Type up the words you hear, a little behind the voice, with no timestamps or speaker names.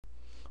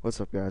What's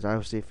up guys,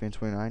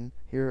 IOSafeFan29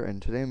 here, and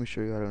today I'm going to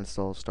show you how to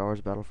install Star Wars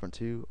Battlefront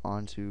 2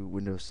 onto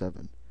Windows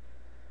 7.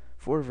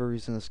 For whatever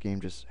reason, this game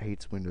just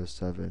hates Windows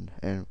 7,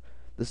 and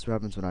this is what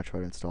happens when I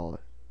try to install it.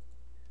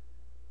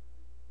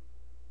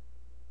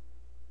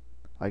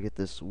 I get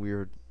this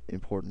weird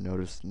important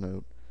notice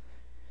note,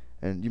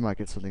 and you might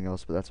get something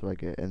else, but that's what I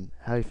get. And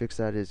how you fix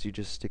that is you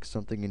just stick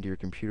something into your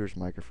computer's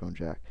microphone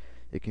jack.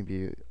 It can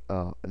be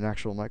an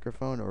actual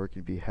microphone, or it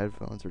can be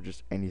headphones, or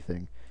just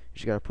anything. You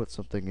just got to put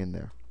something in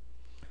there.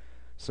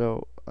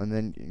 So, and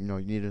then you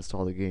need to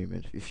install the game.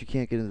 And if you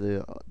can't get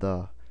into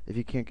if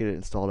you can't get it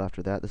installed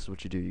after that, this is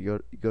what you do.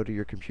 You go to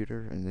your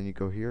computer, and then you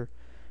go here,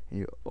 and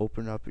you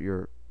open up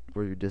where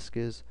your disk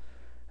is,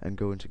 and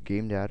go into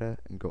game data,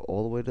 and go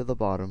all the way to the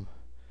bottom.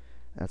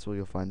 That's where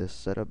you'll find this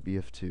setup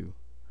BF2.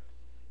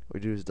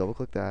 What you do is double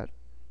click that,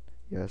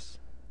 yes,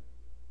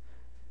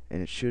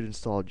 and it should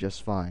install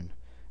just fine.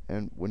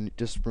 And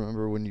just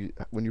remember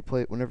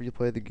whenever you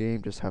play the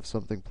game, just have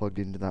something plugged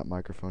into that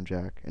microphone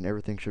jack, and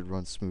everything should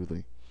run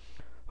smoothly.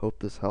 Hope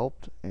this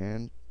helped,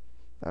 and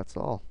that's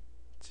all.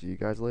 See you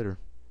guys later.